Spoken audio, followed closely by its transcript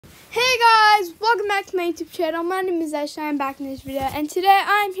Hey guys, welcome back to my YouTube channel. My name is Fabshine. I'm back in this video, and today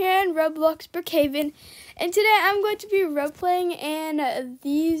I'm here in Roblox Brookhaven, and today I'm going to be role playing. And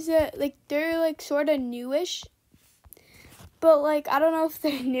these, they're sort of newish, but I don't know if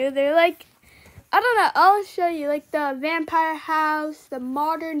they're new. They're I don't know. I'll show you the vampire house, the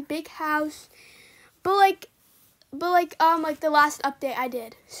modern big house, but the last update I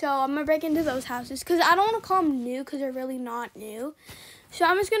did. So I'm gonna break into those houses because I don't want to call them new because they're really not new. So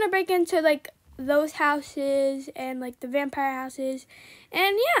I'm just gonna break into those houses and the vampire houses,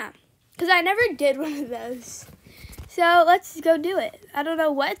 and yeah, because I never did one of those. So let's go do it. I don't know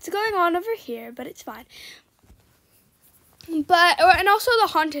what's going on over here, but it's fine. And also the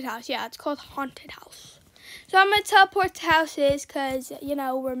haunted house. Yeah, it's called haunted house. So I'm gonna teleport to houses because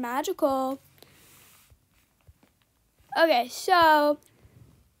we're magical. Okay, so.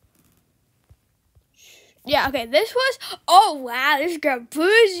 Yeah, okay, this was, oh wow, this got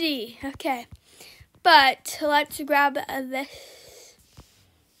bougie. Okay, but let's grab this.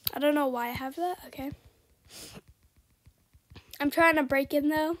 I don't know why I have that, okay. I'm trying to break in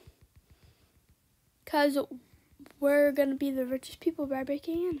though, because we're going to be the richest people by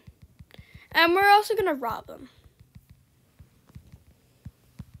breaking in. And we're also going to rob them.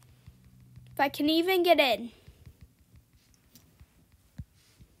 If I can even get in.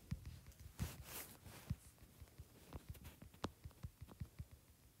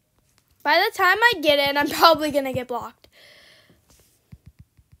 By the time I get in, I'm probably going to get blocked.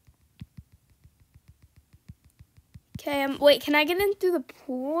 Okay, wait, can I get in through the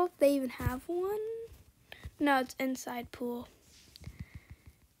pool if they even have one? No, it's inside pool.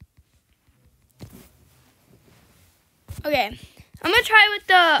 Okay, I'm going to try with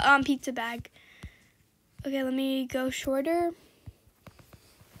the pizza bag. Okay, let me go shorter.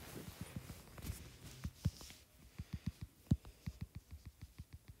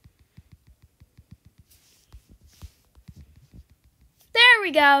 There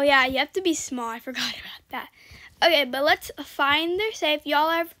we go. Yeah, you have to be small. I forgot about that. Okay, but let's find their safe. Y'all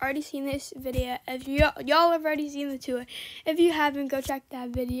have already seen this video. If y'all have already seen the tour. If you haven't, go check that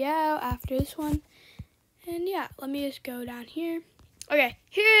video after this one. And yeah, let me just go down here. Okay,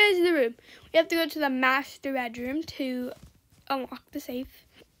 here is the room. We have to go to the master bedroom to unlock the safe,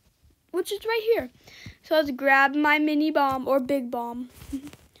 which is right here. So let's grab my mini bomb or big bomb,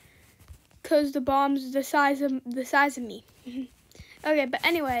 cause the bomb's the size of me. Okay, but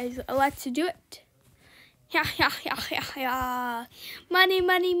anyways, let's do it. Yeah. Money.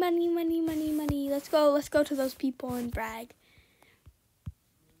 Let's go to those people and brag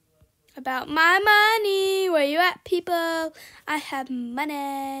about my money. Where you at, people? I have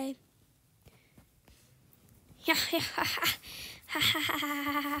money.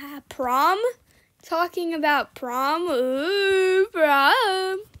 Prom? Talking about prom? Ooh,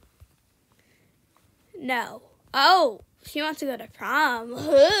 prom. No. Oh. She wants to go to prom.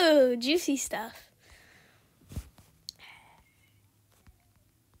 Ooh, juicy stuff.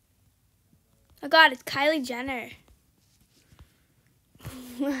 Oh God, it's Kylie Jenner.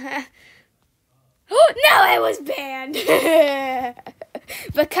 Oh no, I was banned.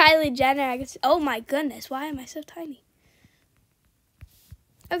 But Kylie Jenner, I guess. Oh my goodness, why am I so tiny?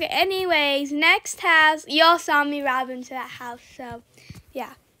 Okay, anyways, next house. Y'all saw me rob into that house, so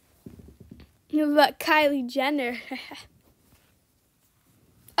yeah. But Kylie Jenner.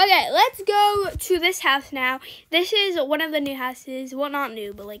 Okay, let's go to this house now. This is one of the new houses. Well, not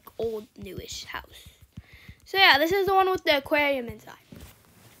new, but old, newish house. So yeah, this is the one with the aquarium inside.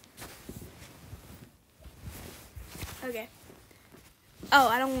 Okay. Oh,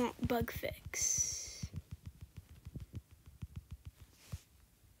 I don't want bug fix.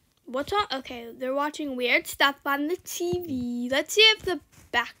 What's on? Okay, they're watching weird stuff on the TV. Let's see if the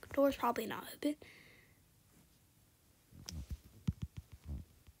back door's probably not open.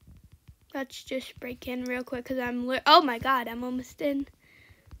 Let's just break in real quick because oh my God, I'm almost in.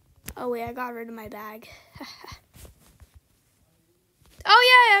 Oh wait, I got rid of my bag. Oh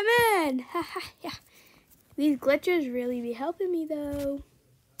yeah, I'm in. Yeah. These glitches really be helping me though.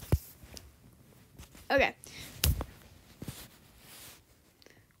 Okay.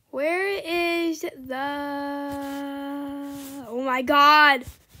 Where is the... Oh my God.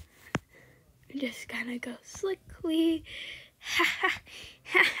 I'm just gonna go slickly.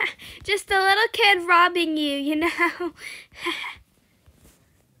 Just a little kid robbing you know.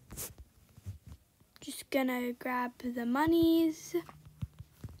 Just gonna grab the monies.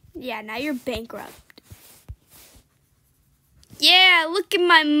 Yeah, now you're bankrupt. Yeah, look at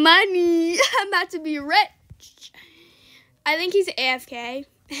my money. I'm about to be rich. I think he's AFK.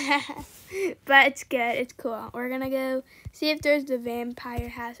 But it's good. It's cool. We're gonna go see if there's the vampire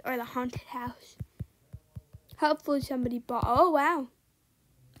house or the haunted house. Hopefully somebody bought. Oh wow.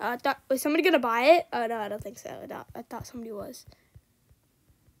 I thought, was somebody gonna buy it? Oh no, I don't think so. I thought somebody was.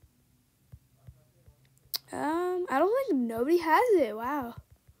 I don't think nobody has it. Wow.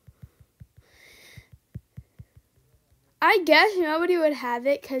 I guess nobody would have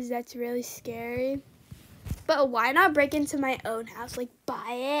it because that's really scary. But why not break into my own house? Like,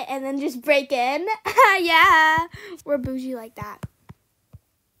 buy it and then just break in? Yeah, we're bougie like that.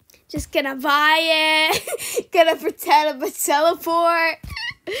 Just gonna buy it. Gonna pretend I'm a teleport.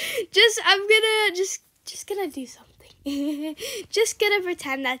 I'm gonna do something. Just gonna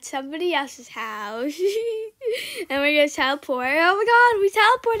pretend that's somebody else's house. And we're gonna teleport. Oh my god, we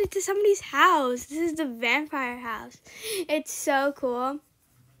teleported to somebody's house. This is the vampire house. It's so cool.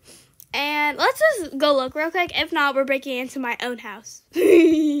 And let's just go look real quick. If not, we're breaking into my own house.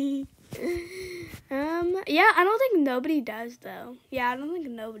 Yeah, I don't think nobody does though. Yeah, I don't think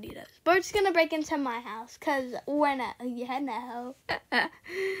nobody does. But we're just gonna break into my house because we're not. Yeah, no.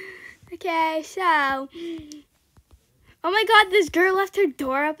 Okay, so. Oh my god, this girl left her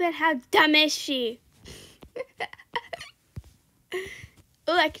door open. How dumb is she?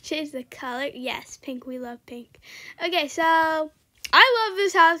 Oh, I can change the color. Yes, pink. We love pink. Okay, so I love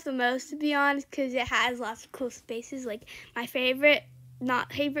this house the most, to be honest, because it has lots of cool spaces. Like my favorite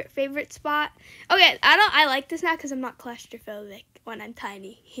spot. Okay, I like this now because I'm not claustrophobic when I'm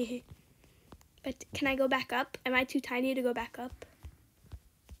tiny. But can I go back up? Am I too tiny to go back up?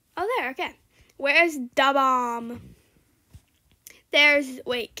 Oh, there. Okay. Where's the bomb?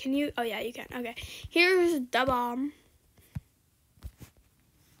 Wait, can you? Oh, yeah, you can. Okay. Here's the bomb.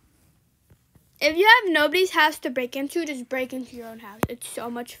 If you have nobody's house to break into, just break into your own house. It's so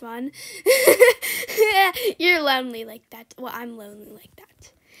much fun. You're lonely like that. Well, I'm lonely like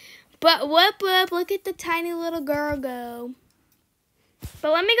that. But whoop, look at the tiny little girl go.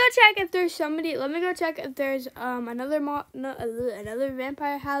 But let me go check if there's somebody. Let me go check if there's another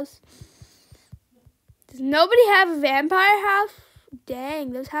vampire house. Does nobody have a vampire house?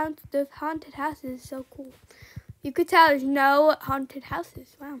 Dang, those haunted houses is so cool. You could tell there's no haunted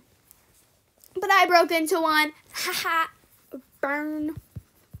houses. Wow. But I broke into one. Haha. Burn.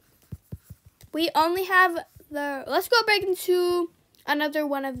 We only have let's go break into another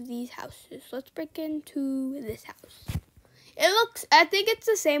one of these houses. Let's break into this house. I think it's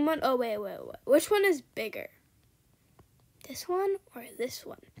the same one. Oh, wait. Which one is bigger? This one or this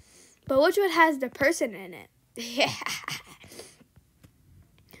one? But which one has the person in it? Yeah.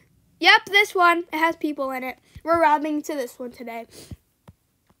 Yep, this one. It has people in it. We're robbing to this one today.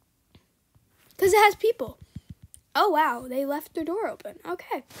 Because it has people. Oh, wow. They left their door open.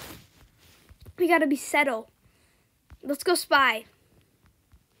 Okay. We got to be settled. Let's go spy.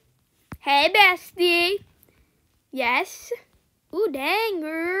 Hey, bestie. Yes. Ooh, dang,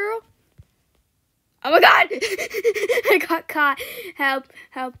 girl. Oh, my God. I got caught. Help.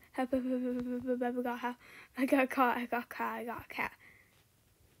 I got caught.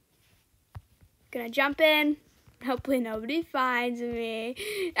 Gonna jump in. Hopefully nobody finds me.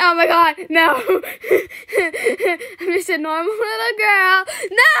 Oh my god, no. I'm just a normal little girl.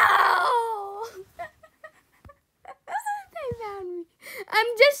 No! They found me.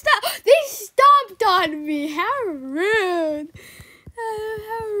 They stomped on me. How rude.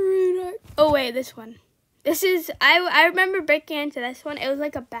 How rude. Oh wait, this one. This is, I remember breaking into this one. It was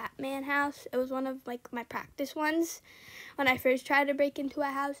like a Batman house. It was one of like my practice ones when I first tried to break into a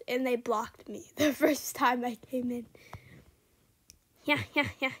house, and they blocked me the first time I came in. Yeah.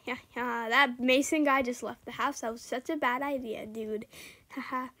 That Mason guy just left the house. That was such a bad idea, dude.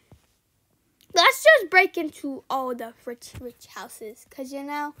 Haha. Let's just break into all the rich houses, because, you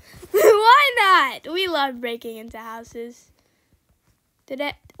know, why not? We love breaking into houses.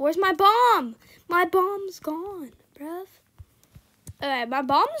 Where's my bomb? My bomb's gone, bruv. Alright, my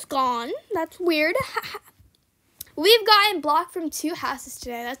bomb's gone. That's weird. We've gotten blocked from 2 houses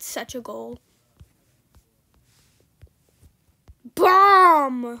today. That's such a goal.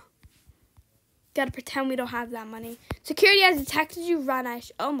 Bomb! Gotta pretend we don't have that money. Security has detected you. Run,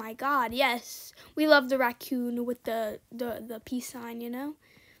 oh my god, yes. We love the raccoon with the peace sign, you know?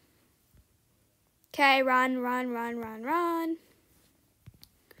 Okay, run.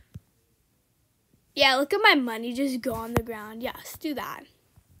 Yeah, look at my money just go on the ground. Yes, do that.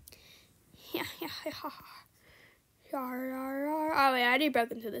 Yeah. Oh, wait, I already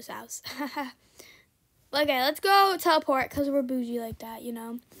broke into this house. Okay, let's go teleport because we're bougie like that, you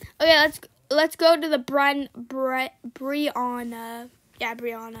know. Okay, let's go to the Brianna. Yeah,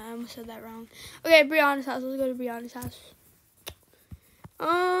 Brianna. I almost said that wrong. Okay, Brianna's house. Let's go to Brianna's house.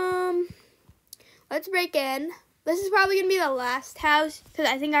 let's break in. This is probably going to be the last house because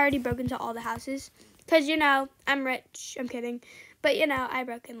I think I already broke into all the houses. Because, you know, I'm rich. I'm kidding. But, you know, I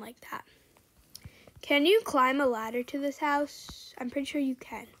broke in like that. Can you climb a ladder to this house? I'm pretty sure you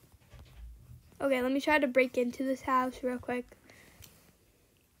can. Okay, let me try to break into this house real quick.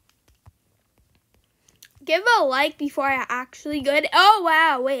 Give a like before I actually go. Oh,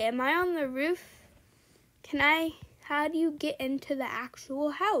 wow. Wait, am I on the roof? How do you get into the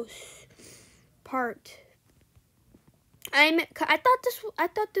actual house part? I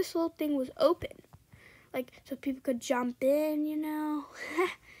thought this little thing was open. Like, so people could jump in, you know.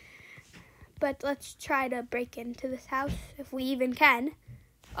 But let's try to break into this house if we even can.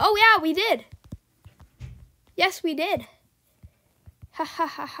 Oh, yeah, we did. Yes, we did. Ha, ha,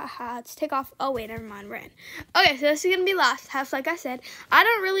 ha, ha, ha. Let's take off. Oh, wait, never mind. We're in. Okay, so this is going to be last house, like I said. I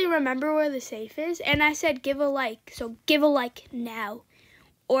don't really remember where the safe is. And I said give a like. So give a like now.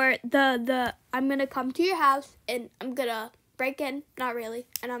 Or I'm going to come to your house and I'm going to break in. Not really.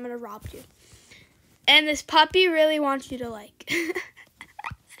 And I'm going to rob you. And this puppy really wants you to like.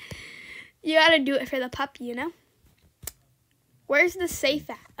 You got to do it for the puppy, you know? Where's the safe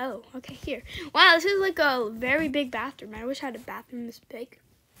at? Oh, okay, here. Wow, this is like a very big bathroom. I wish I had a bathroom this big.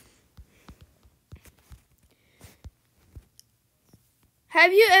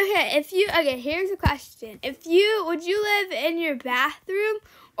 Okay, here's a question. Would you live in your bathroom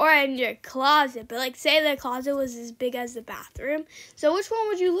or in your closet? But like, say the closet was as big as the bathroom. So which one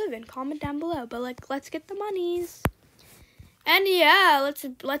would you live in? Comment down below. But like, let's get the monies. And yeah,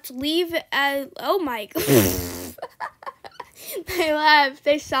 let's leave as, oh my God. They left.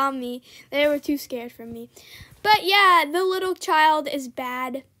 They saw me. They were too scared for me. But yeah, the little child is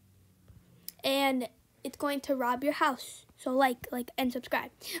bad. And it's going to rob your house. So like, and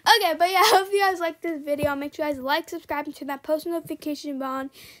subscribe. Okay, but yeah, I hope you guys liked this video. Make sure you guys like, subscribe, and turn that post notification bell on.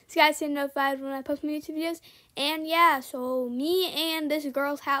 So you guys get notified when I post my YouTube videos. And yeah, so me and this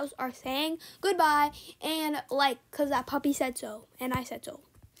girl's house are saying goodbye. And like, because that puppy said so. And I said so.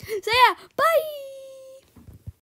 So yeah, bye!